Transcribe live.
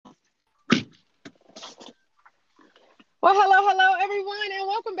Well, hello, everyone, and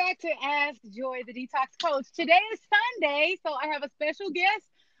welcome back to Ask Joy, the Detox Coach. Today is Sunday, so I have a special guest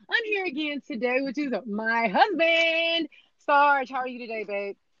on here again today, which is my husband, Sarge. How are you today,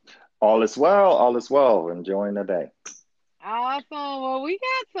 babe? All is well, all is well. Enjoying the day. Awesome. Well, we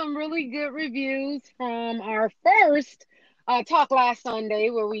got some really good reviews from our first talk last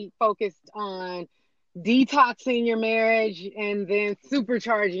Sunday, where we focused on detoxing your marriage and then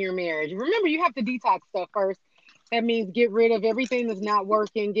supercharging your marriage. Remember, you have to detox stuff first. That means get rid of everything that's not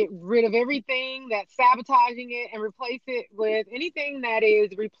working, get rid of everything that's sabotaging it, and replace it with anything that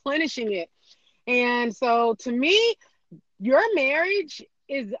is replenishing it. And so, to me, your marriage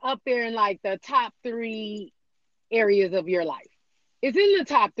is up there in like the top three areas of your life. It's in the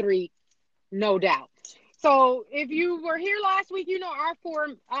top three, no doubt. So if you were here last week, you know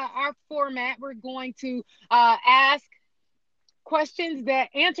our format. We're going to ask questions that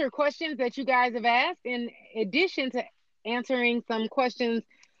answer questions that you guys have asked, in addition to answering some questions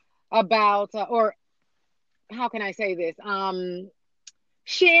about or how can I say this?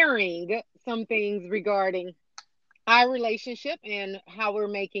 Sharing some things regarding our relationship and how we're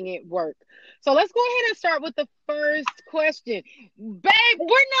making it work. So let's go ahead and start with the first question. Babe,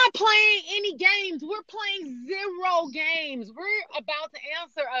 we're not playing any games. We're playing zero games. We're about to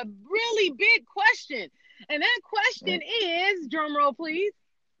answer a really big question. And that question is, drum roll please.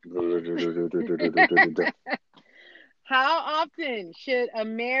 How often should a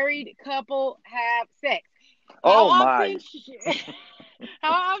married couple have sex? How Oh my. often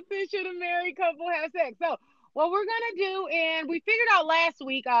how often should a married couple have sex? So what we're gonna do, and we figured out last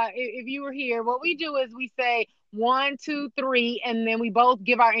week, if you were here, what we do is we say one, two, three, and then we both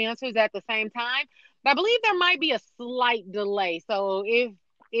give our answers at the same time. But I believe there might be a slight delay. So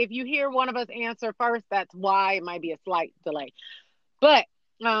if you hear one of us answer first, that's why it might be a slight delay. But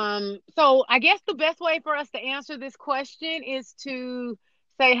so I guess the best way for us to answer this question is to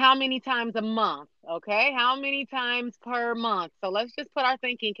say how many times a month, okay? How many times per month? So let's just put our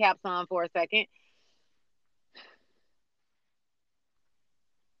thinking caps on for a second.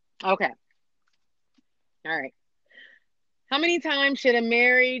 Okay. All right. How many times should a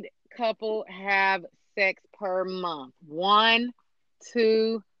married couple have sex per month? One,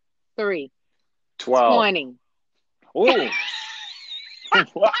 two, three. 12. 20. Oh.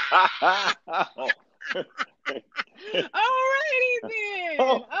 Wow. All righty then.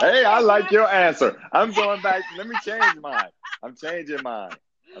 Oh, hey, I Okay. like your answer. I'm going back. Let me change mine. I'm changing mine.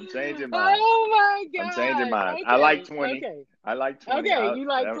 I'm changing mine. Oh my I'm changing gosh. mine. I like Okay. 20. Okay. I like 20. Okay. You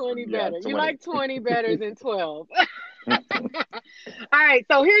like 20 Yeah, better. You 20. like 20 better than 12. All right.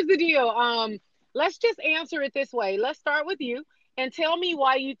 So here's the deal. Let's just answer it this way. Let's start with you and tell me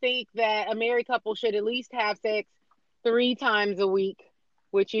why you think that a married couple should at least have sex 3 times a week,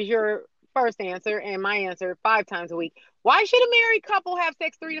 which is your first answer, and my answer 5 times a week. Why should a married couple have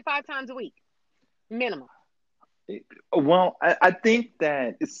sex 3 to 5 times a week? Minimum. Well, I think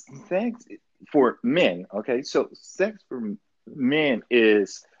that it's sex for men. Okay, so sex for men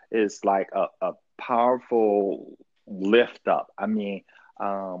is like a powerful lift up. I mean,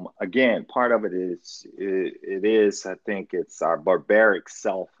 again, part of it is I think it's our barbaric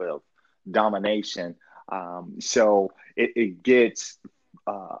self of domination. So it gets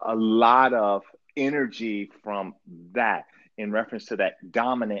a lot of energy from that in reference to that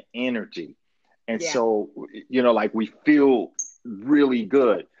dominant energy. And Yeah. so, like we feel really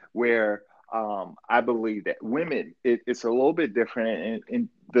good. Where I believe that women, it's a little bit different, and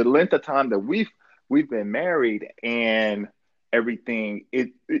the length of time that we've been married and everything.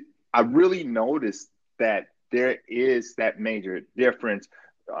 I really noticed that there is that major difference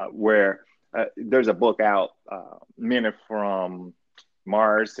where there's a book out, Men Are From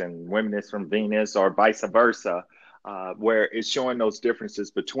Mars and Women Is From Venus, or vice versa, where it's showing those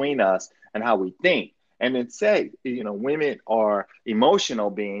differences between us and how we think. And then say, women are emotional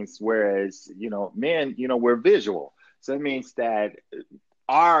beings, whereas, men, we're visual. So it means that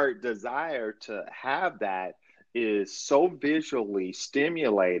our desire to have that is so visually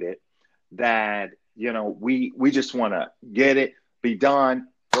stimulated that, we just want to get it, be done,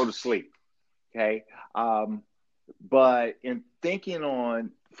 go to sleep. Okay. But in thinking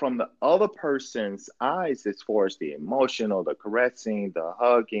on from the other person's eyes, as far as the emotional, the caressing, the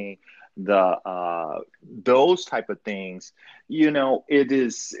hugging, the those type of things, it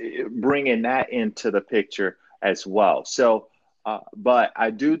is bringing that into the picture as well. So, but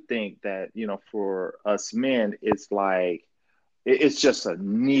I do think that for us men, it's like it's just a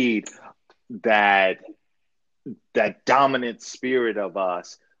need that that dominant spirit of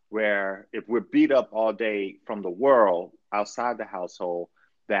us, where if we're beat up all day from the world outside the household,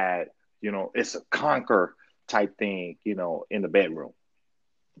 that it's a conquer type thing, in the bedroom.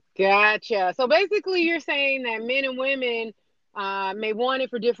 Gotcha. So basically, you're saying that men and women may want it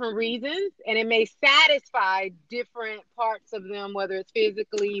for different reasons, and it may satisfy different parts of them, whether it's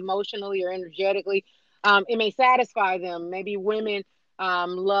physically, emotionally, or energetically. It may satisfy them. Maybe women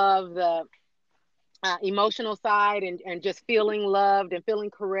love the emotional side and just feeling loved and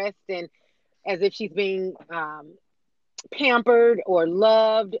feeling caressed and as if she's being pampered or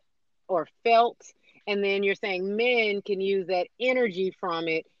loved or felt. And then you're saying men can use that energy from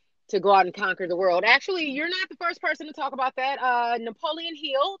it to go out and conquer the world. Actually, you're not the first person to talk about that. Napoleon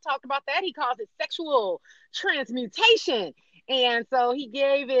Hill talked about that. He calls it sexual transmutation. And so he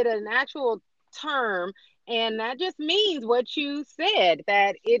gave it an actual term. And that just means what you said,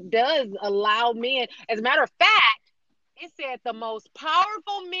 that it does allow men. As a matter of fact, it said the most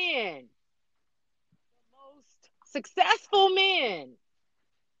powerful men, the most successful men,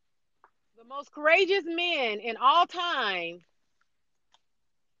 the most courageous men in all time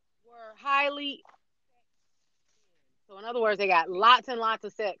were highly. So in other words, they got lots and lots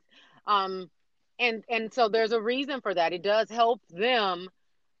of sex. Um, and so there's a reason for that. It does help them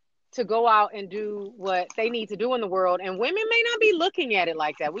to go out and do what they need to do in the world. And women may not be looking at it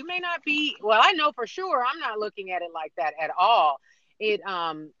like that. We may not be, well, I know for sure I'm not looking at it like that at all. It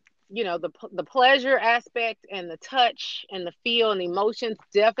the pleasure aspect and the touch and the feel and the emotions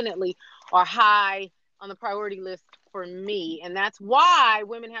definitely are high on the priority list for me. And that's why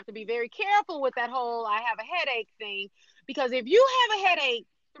women have to be very careful with that whole I have a headache thing. Because if you have a headache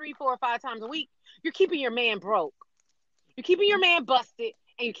 3, 4, 5 times a week, you're keeping your man broke. You're keeping your man busted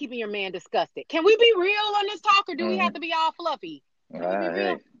and you're keeping your man disgusted. Can we be real on this talk or do we have to be all fluffy? Can we be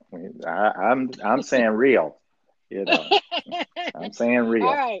real? Hey, I'm saying real, I'm saying real.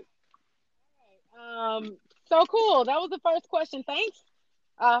 All right. So cool. That was the first question. Thanks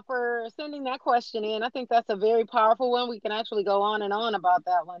for sending that question in. I think that's a very powerful one. We can actually go on and on about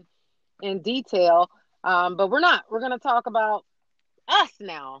that one in detail. But we're not. We're going to talk about us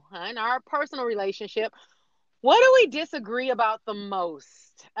now and our personal relationship. What do we disagree about the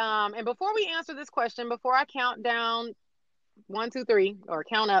most? And before we answer this question, before I count down 1, 2, 3, or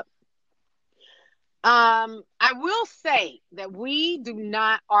count up, I will say that we do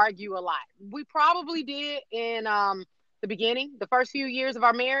not argue a lot. We probably did in the beginning, the first few years of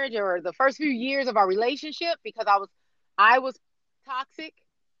our marriage or the first few years of our relationship, because I was toxic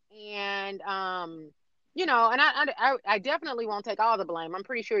and and I definitely won't take all the blame. I'm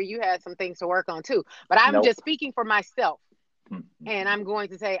pretty sure you had some things to work on too. But I'm Nope. just speaking for myself. And I'm going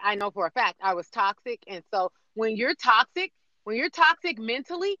to say I know for a fact I was toxic. And so when you're toxic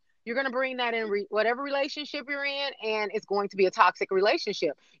mentally, you're going to bring that in whatever relationship you're in, and it's going to be a toxic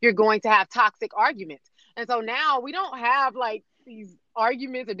relationship. You're going to have toxic arguments. And so now we don't have like these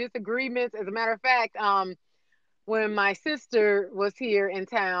arguments or disagreements. As a matter of fact, when my sister was here in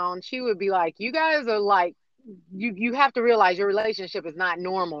town, she would be like, "You guys are like, you have to realize your relationship is not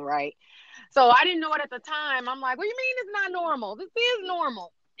normal, right?" So I didn't know it at the time. I'm like, "What do you mean it's not normal? This is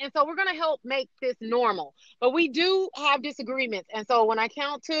normal." And so we're gonna help make this normal. But we do have disagreements. And so when I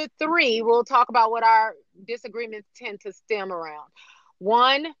count to 3, we'll talk about what our disagreements tend to stem around.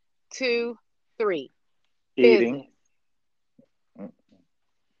 1, 2, 3. Eating. Business.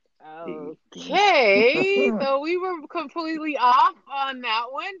 Okay, so we were completely off on that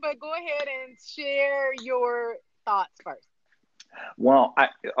one, but go ahead and share your thoughts first. Well,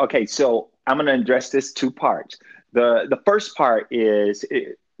 okay, so I'm going to address this 2 parts. The first part is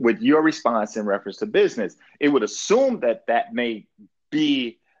with your response in reference to business, it would assume that that may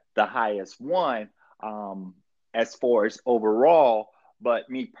be the highest one as far as overall, but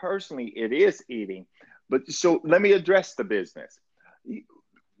me personally, it is eating. But so let me address the business.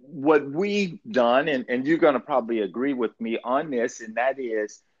 What we've done, and you're going to probably agree with me on this, and that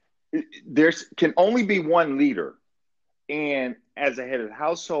is there's can only be one leader. And as a head of the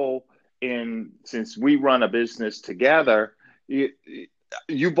household, and since we run a business together,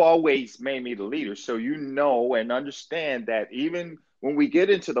 you've always made me the leader. So you know and understand that even when we get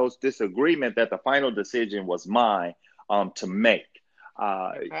into those disagreements, that the final decision was mine to make.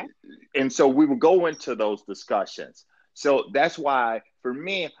 Okay. And so we will go into those discussions. So that's why, for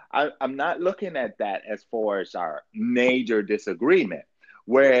me, I'm not looking at that as far as our major disagreement.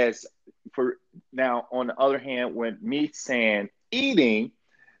 Whereas for now, on the other hand, when me saying eating,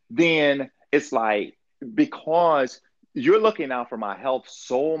 then it's like, because you're looking out for my health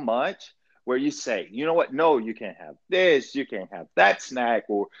so much, where you say, you know what, no, you can't have this, you can't have that snack,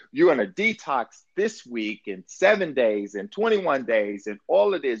 or you're going to detox this week in 7 days and 21 days and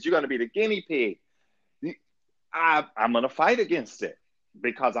all of this, you're going to be the guinea pig. I'm going to fight against it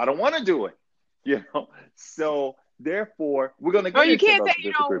because I don't want to do it. you know. So therefore, we're going to Or get you into can't say those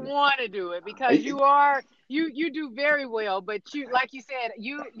you don't disagreements. want to do it because I- you are you do very well, but you like you said,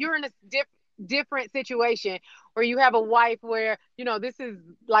 you're in a different situation where you have a wife where, this is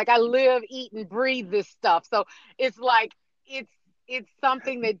like I live, eat and breathe this stuff. So it's like it's it's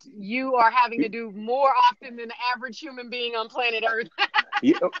something that you are having to do more often than the average human being on planet Earth.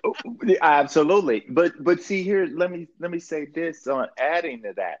 Yeah, yeah, absolutely. But see here, let me say this on adding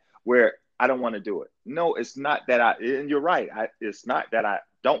to that, where I don't want to do it. No, it's not that and you're right. It's not that I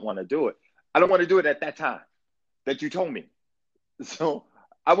don't want to do it. I don't want to do it at that time that you told me. So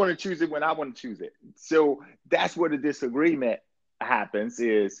I want to choose it when I want to choose it. So that's where the disagreement happens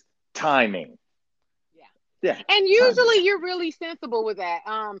is timing. Yeah, And timing. usually you're really sensible with that.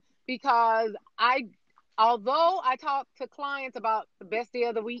 Because although I talk to clients about the best day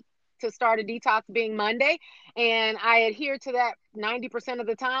of the week to start a detox being Monday, and I adhere to that 90% of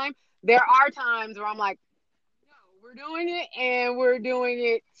the time, there are times where I'm like, no, we're doing it and we're doing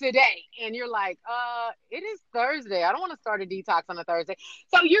it today. And you're like, it is Thursday. I don't want to start a detox on a Thursday.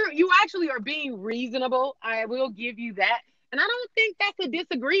 So you actually are being reasonable. I will give you that. And I don't think that's a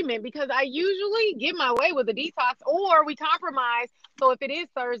disagreement because I usually get my way with a detox or we compromise. So if it is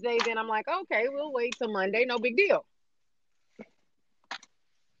Thursday, then I'm like, okay, we'll wait till Monday. No big deal.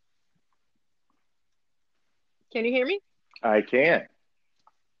 Can you hear me? I can.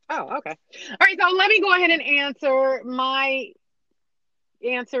 Oh, okay. All right. So let me go ahead and answer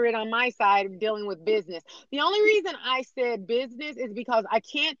it on my side dealing with business. The only reason I said business is because I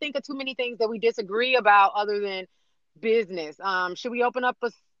can't think of too many things that we disagree about other than business. Should we open up a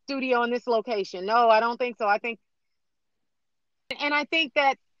studio in this location? No, I don't think so. And I think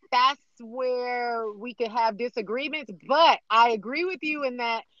that that's where we could have disagreements, but I agree with you in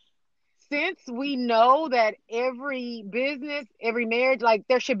that since we know that every business, every marriage, like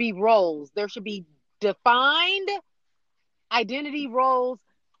there should be roles, there should be defined identity roles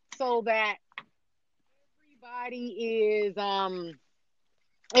so that everybody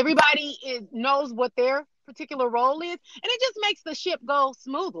is knows what their particular role is, and it just makes the ship go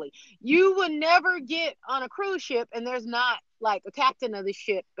smoothly. You would never get on a cruise ship and there's not like a captain of the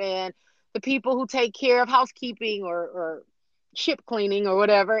ship and the people who take care of housekeeping or ship cleaning or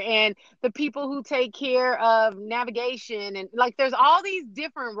whatever, and the people who take care of navigation, and like there's all these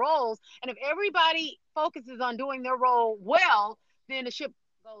different roles, and if everybody focuses on doing their role well, then the ship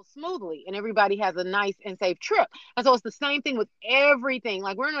goes smoothly and everybody has a nice and safe trip. And so it's the same thing with everything.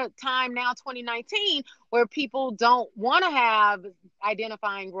 Like we're in a time now, 2019, where people don't want to have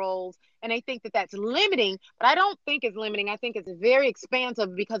identifying roles and they think that that's limiting, but I don't think it's limiting. I think it's very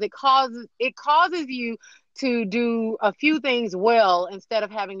expansive because it causes you to do a few things well instead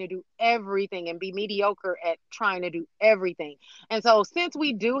of having to do everything and be mediocre at trying to do everything. And so since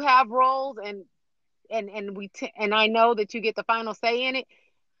we do have roles and I know that you get the final say in it,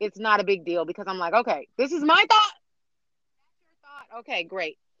 it's not a big deal because I'm like, okay, this is my thought. That's your thought. Okay,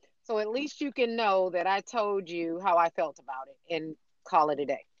 great. So at least you can know that I told you how I felt about it and call it a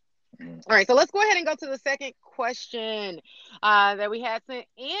day. Mm. All right, so let's go ahead and go to the second question that we had sent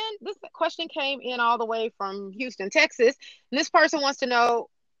in. This question came in all the way from Houston, Texas. And this person wants to know,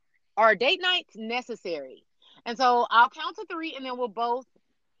 are date nights necessary? And so I'll count to three and then we'll both answer.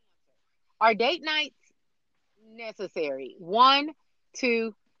 Are date nights necessary? One,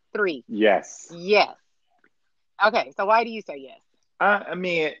 two, three. Yes. Yes. Okay, so why do you say yes? I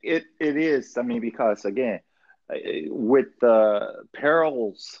mean, it is. I mean, because again, with the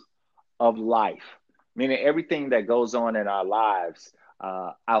perils of life, meaning everything that goes on in our lives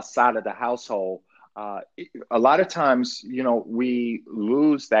outside of the household, a lot of times, we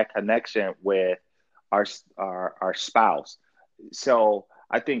lose that connection with our spouse. So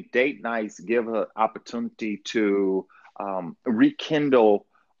I think date nights give an opportunity to rekindle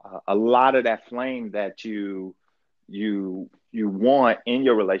a lot of that flame that you want in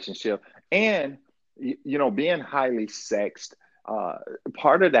your relationship, and being highly sexed. uh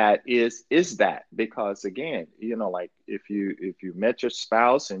Part of that is that, because again, like if you met your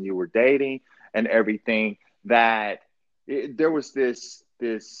spouse and you were dating and everything, that there was this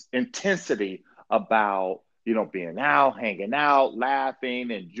intensity about being out, hanging out,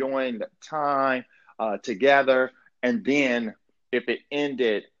 laughing, enjoying the time together. And then if it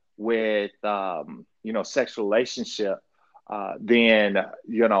ended with sexual relationship, then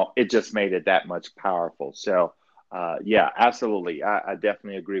it just made it that much powerful. So yeah, absolutely, I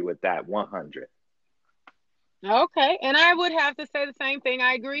definitely agree with that 100. Okay, and I would have to say the same thing.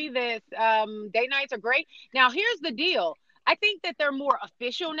 I agree that date nights are great. Now, here's the deal. I think that they're more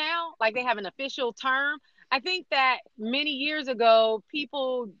official now, like they have an official term. I think that many years ago,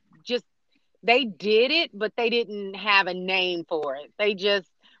 people just they did it, but they didn't have a name for it. They just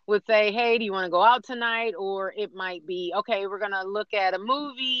would say, "Hey, do you want to go out tonight?" Or it might be, "Okay, we're going to look at a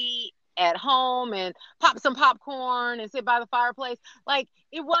movie at home and pop some popcorn and sit by the fireplace." Like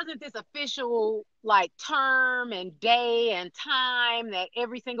it wasn't this official like term and day and time that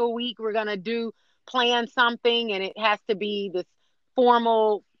every single week we're going to do plan something and it has to be this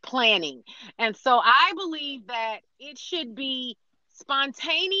formal planning. And so I believe that it should be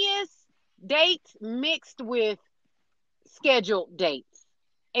spontaneous dates mixed with scheduled dates.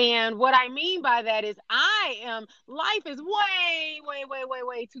 And what I mean by that is life is way, way, way, way,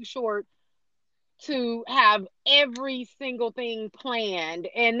 way too short to have every single thing planned.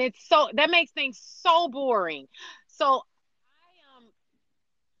 And that makes things so boring. So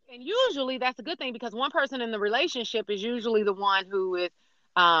and usually that's a good thing because one person in the relationship is usually the one who is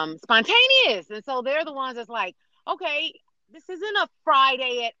spontaneous. And so they're the ones that's like, okay, this isn't a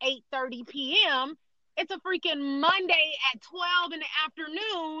Friday at 8:30 p.m. It's a freaking Monday at 12 in the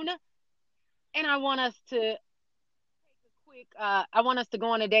afternoon. And I want us to go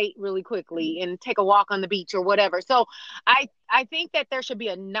on a date really quickly and take a walk on the beach or whatever. So I think that there should be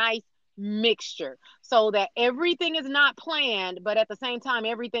a nice mixture so that everything is not planned, but at the same time,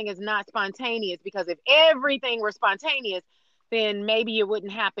 everything is not spontaneous. Because if everything were spontaneous, then maybe it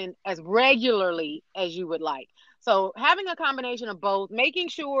wouldn't happen as regularly as you would like. So having a combination of both, making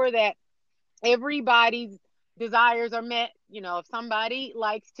sure that everybody's desires are met. You know, if somebody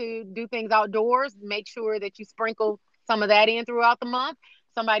likes to do things outdoors, make sure that you sprinkle some of that in throughout the month.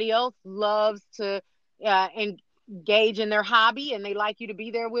 Somebody else loves to engage in their hobby and they like you to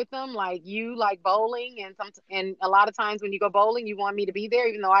be there with them, like you like bowling. And a lot of times when you go bowling, you want me to be there,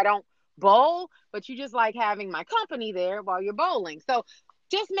 even though I don't bowl, but you just like having my company there while you're bowling. So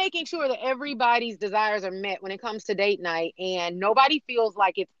just making sure that everybody's desires are met when it comes to date night and nobody feels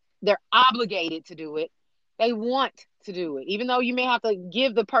like they're obligated to do it. They want to do it, even though you may have to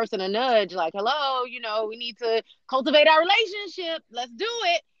give the person a nudge, like, "Hello, we need to cultivate our relationship. Let's do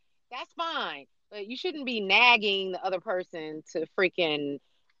it." That's fine, but you shouldn't be nagging the other person to freaking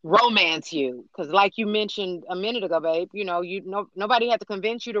romance you. Because, like you mentioned a minute ago, babe, nobody had to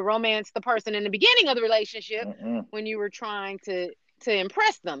convince you to romance the person in the beginning of the relationship Mm-mm. when you were trying to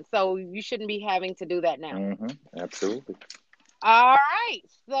impress them. So you shouldn't be having to do that now. Mm-hmm. Absolutely. All right.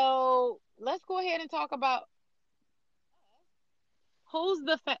 So let's go ahead and talk about who's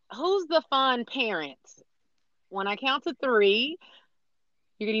the fun parent. When I count to three,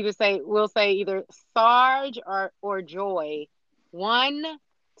 you can we'll say either Sarge or Joy. 1,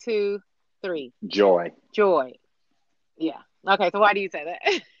 2, 3. Joy. Joy. Yeah. Okay. So why do you say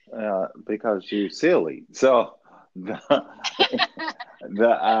that? Because you're silly. So the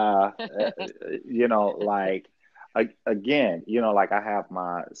the like again, like I have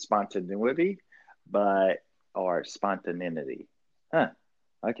my spontaneity, but or spontaneity. Huh.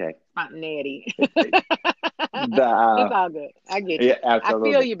 Okay. Spontaneity. The It's all good. I get you. Yeah, I feel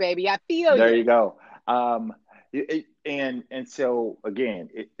absolutely. you, baby. I feel There you. you go. And so again,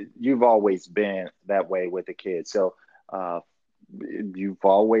 you've always been that way with the kids. So uh, you've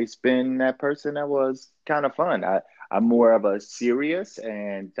always been that person that was kind of fun. I'm more of a serious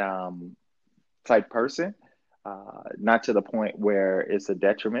and type person, not to the point where it's a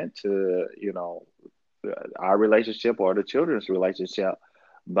detriment to our relationship or the children's relationship,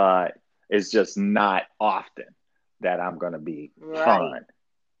 but it's just not often that I'm going to be Right. fun.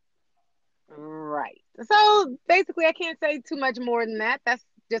 Right. So basically, I can't say too much more than that. That's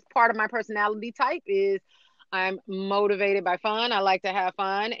just part of my personality type is I'm motivated by fun. I like to have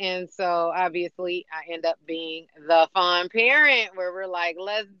fun. And so obviously I end up being the fun parent where we're like,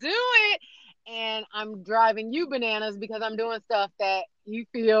 let's do it. And I'm driving you bananas because I'm doing stuff that you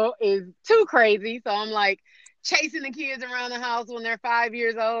feel is too crazy. So I'm like chasing the kids around the house when they're 5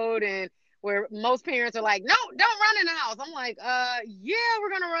 years old and where most parents are like, no, don't run in the house. I'm like, yeah,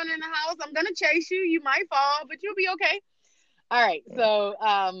 we're gonna run in the house. I'm gonna chase you. You might fall, but you'll be okay. All right. So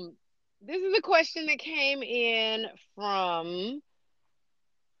this is a question that came in from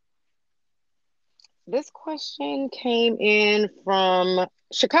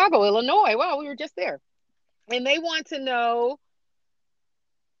Chicago, Illinois. Wow, we were just there. And they want to know,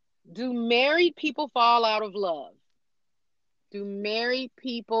 do married people fall out of love? Do married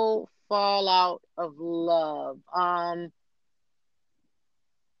people fall out of love?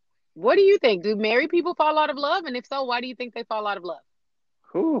 What do you think? Do married people fall out of love? And if so, why do you think they fall out of love?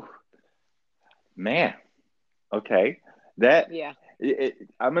 Whew, man. Okay. That Yeah.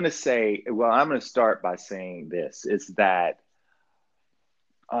 I'm going to say, well, I'm going to start by saying this is that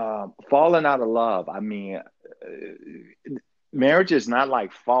falling out of love, I mean, marriage is not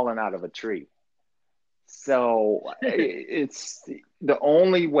like falling out of a tree. So it's the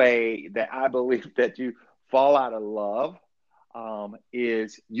only way that I believe that you fall out of love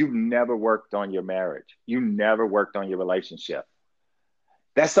is you've never worked on your marriage. You never worked on your relationship.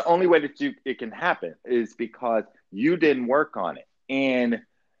 That's the only way that you it can happen is because you didn't work on it. And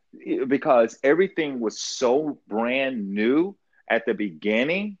because everything was so brand new at the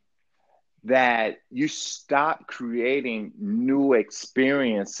beginning that you stop creating new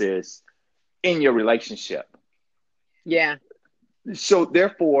experiences in your relationship. Yeah. So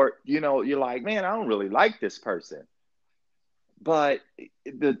therefore, you're like, man, I don't really like this person. But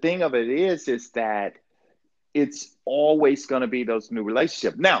the thing of it is that it's always going to be those new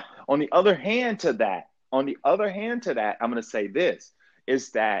relationships. Now, on the other hand to that, I'm going to say this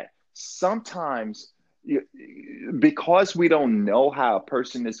is that sometimes because we don't know how a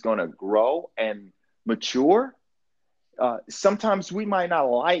person is going to grow and mature, sometimes we might not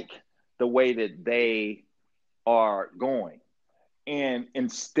like the way that they are going. And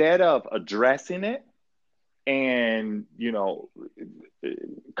instead of addressing it and,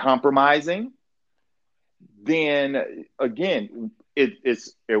 compromising, then again,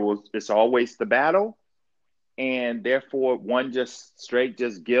 it's always the battle, and therefore one just straight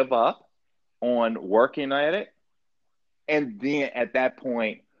just give up on working at it, and then at that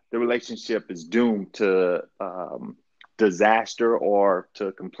point the relationship is doomed to disaster or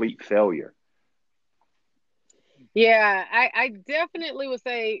to complete failure. Yeah, I definitely would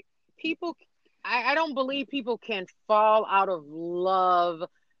say people, I don't believe people can fall out of love.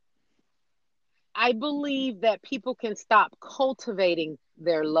 I believe that people can stop cultivating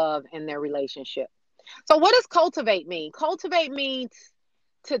their love and their relationship. So, what does cultivate mean? Cultivate means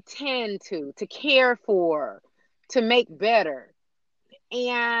to tend to care for, to make better.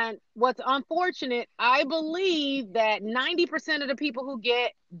 And what's unfortunate, I believe that 90% of the people who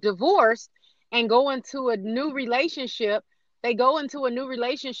get divorced and go into a new relationship, they go into a new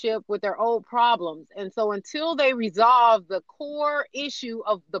relationship with their old problems. And so until they resolve the core issue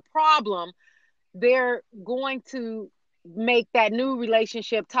of the problem, they're going to make that new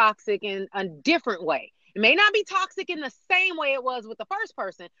relationship toxic in a different way. It may not be toxic in the same way it was with the first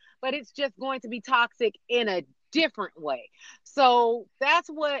person, but it's just going to be toxic in a different way. So that's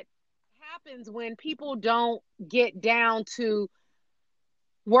what happens when people don't get down to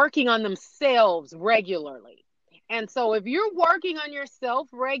working on themselves regularly. And so if you're working on yourself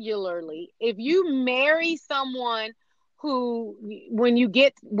regularly, if you marry someone who, when you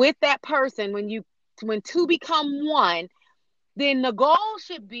get with that person, when two become one, then the goal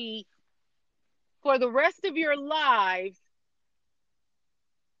should be for the rest of your lives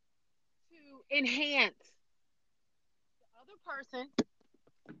to enhance the other person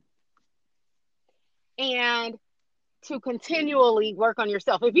and to continually work on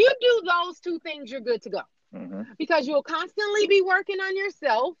yourself. If you do those two things, you're good to go, Mm-hmm. because you'll constantly be working on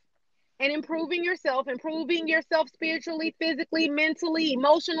yourself and improving yourself spiritually, physically, mentally,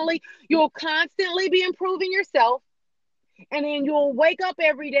 emotionally. You'll constantly be improving yourself. And then you'll wake up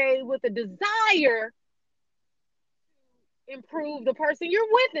every day with a desire to improve the person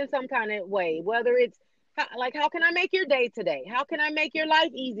you're with in some kind of way, whether it's like, how can I make your day today? How can I make your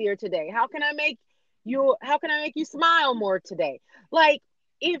life easier today? How can I make you smile more today? Like,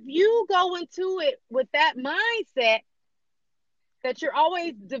 if you go into it with that mindset, that you're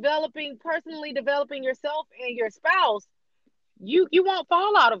always personally developing yourself and your spouse, you won't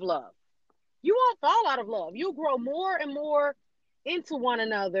fall out of love. You won't fall out of love. You'll grow more and more into one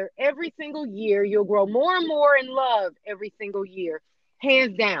another every single year. You'll grow more and more in love every single year.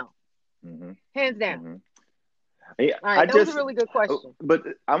 Hands down. Mm-hmm. Hands down. Mm-hmm. Yeah, All right, I that was a just, really good question. but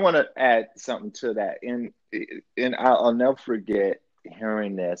I want to add something to that, and I'll never forget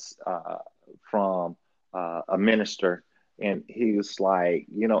hearing this from a minister, and he was like,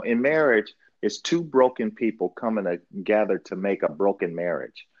 in marriage, it's two broken people coming together to make a broken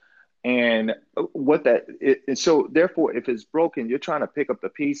marriage, and so therefore, if it's broken, you're trying to pick up the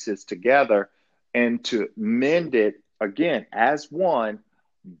pieces together and to mend it again as one,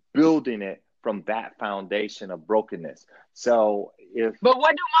 building it from that foundation of brokenness. So if But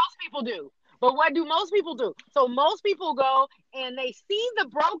what do most people do? But what do most people do? So most people go and they see the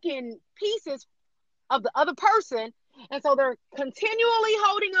broken pieces of the other person, and so they're continually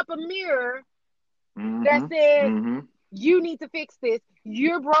holding up a mirror that mm-hmm, says, mm-hmm, you need to fix this.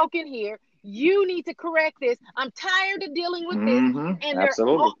 You're broken here. You need to correct this. I'm tired of dealing with this. mm-hmm, And they're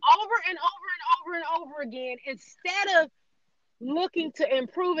absolutely. over and over and over and over again, instead of looking to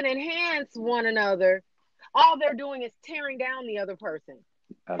improve and enhance one another, all they're doing is tearing down the other person.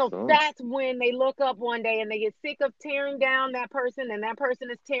 So Absolutely. that's when they look up one day and they get sick of tearing down that person, and that person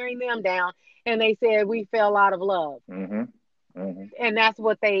is tearing them down, and they said we fell out of love. Mm-hmm. Mm-hmm. And that's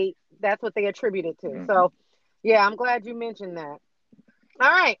what they attribute it to. Mm-hmm. So yeah, I'm glad you mentioned that.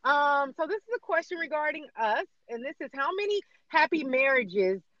 All right. So this is a question regarding us, and this is how many happy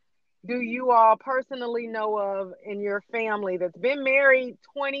marriages do you all personally know of in your family that's been married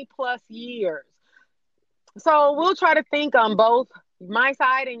 20 plus years? So we'll try to think on both my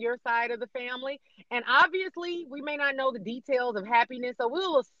side and your side of the family. And obviously, we may not know the details of happiness. So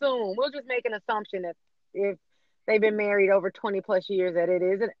we'll just make an assumption that if they've been married over 20 plus years, that it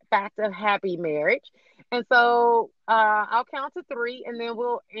is in fact a happy marriage. And so I'll count to three and then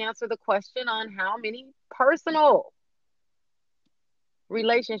we'll answer the question on how many personal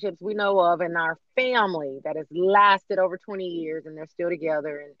relationships we know of in our family that has lasted over 20 years and they're still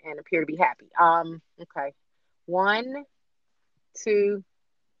together and appear to be happy. Okay. One, two,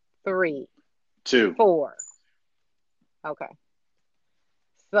 three, Two. four. Okay.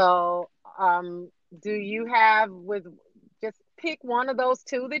 So, do you have with just pick one of those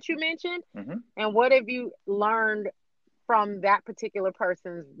two that you mentioned, Mm-hmm. and what have you learned from that particular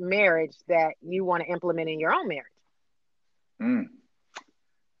person's marriage that you want to implement in your own marriage? Mm.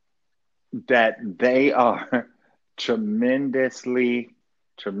 That they are tremendously,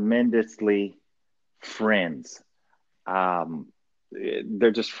 tremendously friends. Um,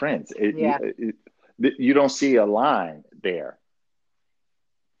 they're just friends. Yeah, You don't see a line there.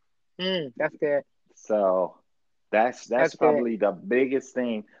 that's good. So that's That's good. probably the biggest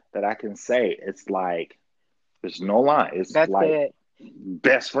thing that I can say. It's like there's no line. It's That's like good.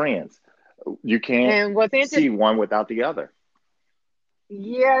 best friends. You can't And what's interesting, see one without the other.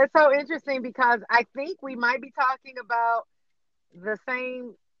 yeah, it's so interesting because I think we might be talking about the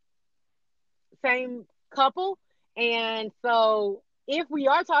same couple. And so if we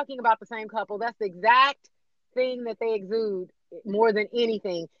are talking about the same couple, that's the exact thing that they exude more than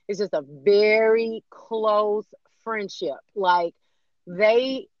anything. It's just a very close friendship. Like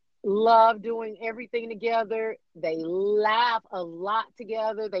they love doing everything together. They laugh a lot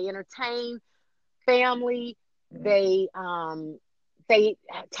together. They entertain family. Mhm. They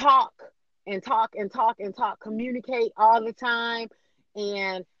talk and talk and talk and talk, communicate all the time.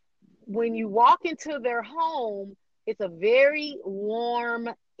 And when you walk into their home, it's a very warm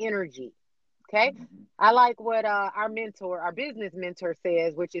energy. Okay. Mhm. I like what our business mentor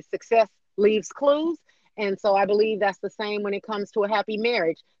says, which is success leaves clues. And so I believe that's the same when it comes to a happy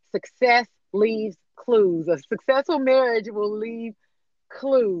marriage. Success leaves clues. A successful marriage will leave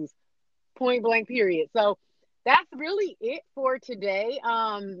clues, point blank, period. So that's really it for today.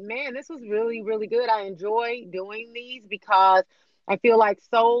 Man, this was really, really good. I enjoy doing these because I feel like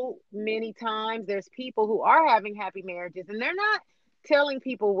so many times there's people who are having happy marriages and they're not telling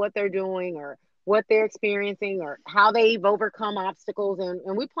people what they're doing or what they're experiencing or how they've overcome obstacles.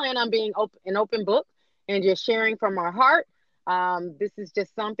 And we plan on being an open book and just sharing from our heart. This is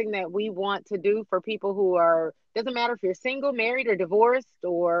just something that we want to do for people who are, doesn't matter if you're single, married, or divorced,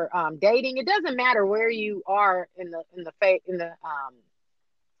 or dating. It doesn't matter where you are in the phase,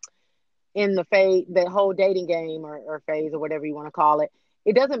 the whole dating game or phase or whatever you want to call it.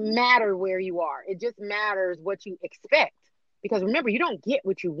 It doesn't matter where you are. It just matters what you expect. Because remember, you don't get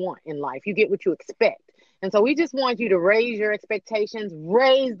what you want in life. You get what you expect. And so we just want you to raise your expectations,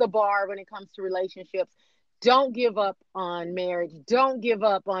 raise the bar when it comes to relationships. Don't give up on marriage. Don't give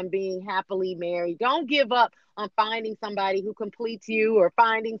up on being happily married. Don't give up on finding somebody who completes you or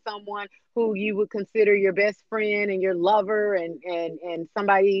finding someone who you would consider your best friend and your lover and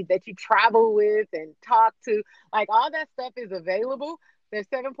somebody that you travel with and talk to. Like all that stuff is available. There's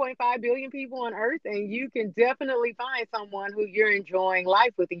 7.5 billion people on earth, and you can definitely find someone who you're enjoying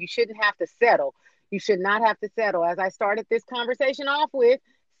life with, and you shouldn't have to settle. You should not have to settle. As I started this conversation off with,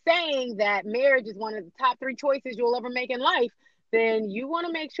 saying that marriage is one of the top three choices you'll ever make in life, then you want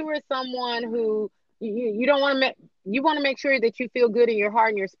to make sure it's someone who you don't want to make, you want to make sure that you feel good in your heart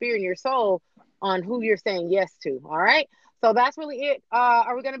and your spirit and your soul on who you're saying yes to. All right. So that's really it.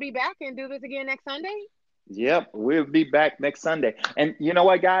 Are we going to be back and do this again next Sunday? Yep, we'll be back next Sunday. And you know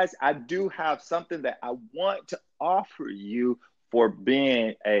what, guys? I do have something that I want to offer you for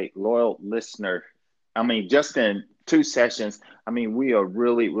being a loyal listener. I mean, just in 2 sessions, I mean, we are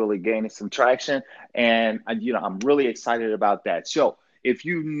really, really gaining some traction. And, I'm really excited about that. So if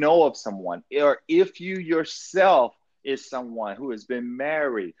you know of someone, or if you yourself is someone who has been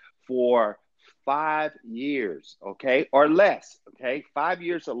married for 5 years, okay, or less, okay, 5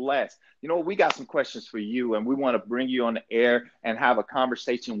 years or less. We got some questions for you, and we want to bring you on the air and have a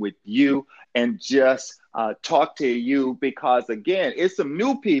conversation with you and just talk to you because, again, it's some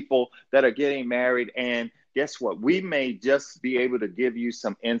new people that are getting married. And guess what? We may just be able to give you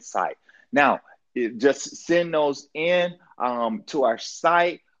some insight. Now, just send those in to our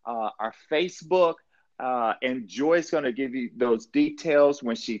site, our Facebook. And Joy's going to give you those details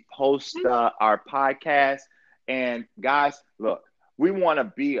when she posts our podcast. And guys, look, we want to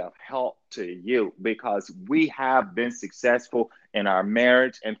be of help to you because we have been successful in our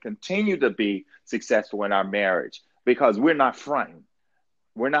marriage and continue to be successful in our marriage because we're not fronting.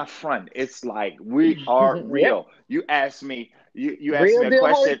 We're not fronting. It's like we are Yep. real. You asked Real me a deal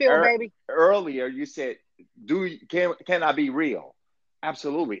question Holyfield, baby. earlier. You said, can I be real?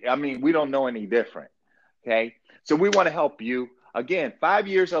 Absolutely. I mean, we don't know any different. Okay. So we want to help you. Again, 5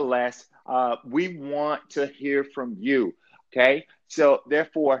 years or less. We want to hear from you. Okay. So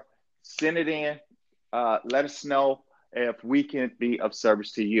therefore, send it in. Let us know if we can be of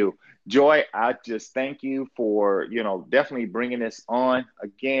service to you. Joy, I just thank you for, definitely bringing this on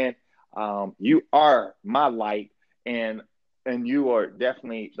again. You are my light, and you are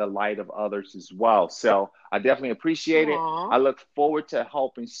definitely the light of others as well. So I definitely appreciate it. Aw. I look forward to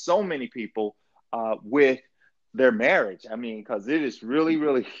helping so many people with their marriage. I mean, because it is really,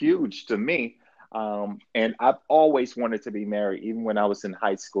 really huge to me. And I've always wanted to be married, even when I was in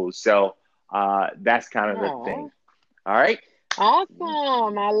high school. So that's kind of the Aw. thing. All right.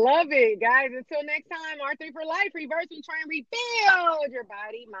 Awesome. I love it, guys. Until next time, R3 for Life, reverse and try and rebuild your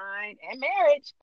body, mind, and marriage.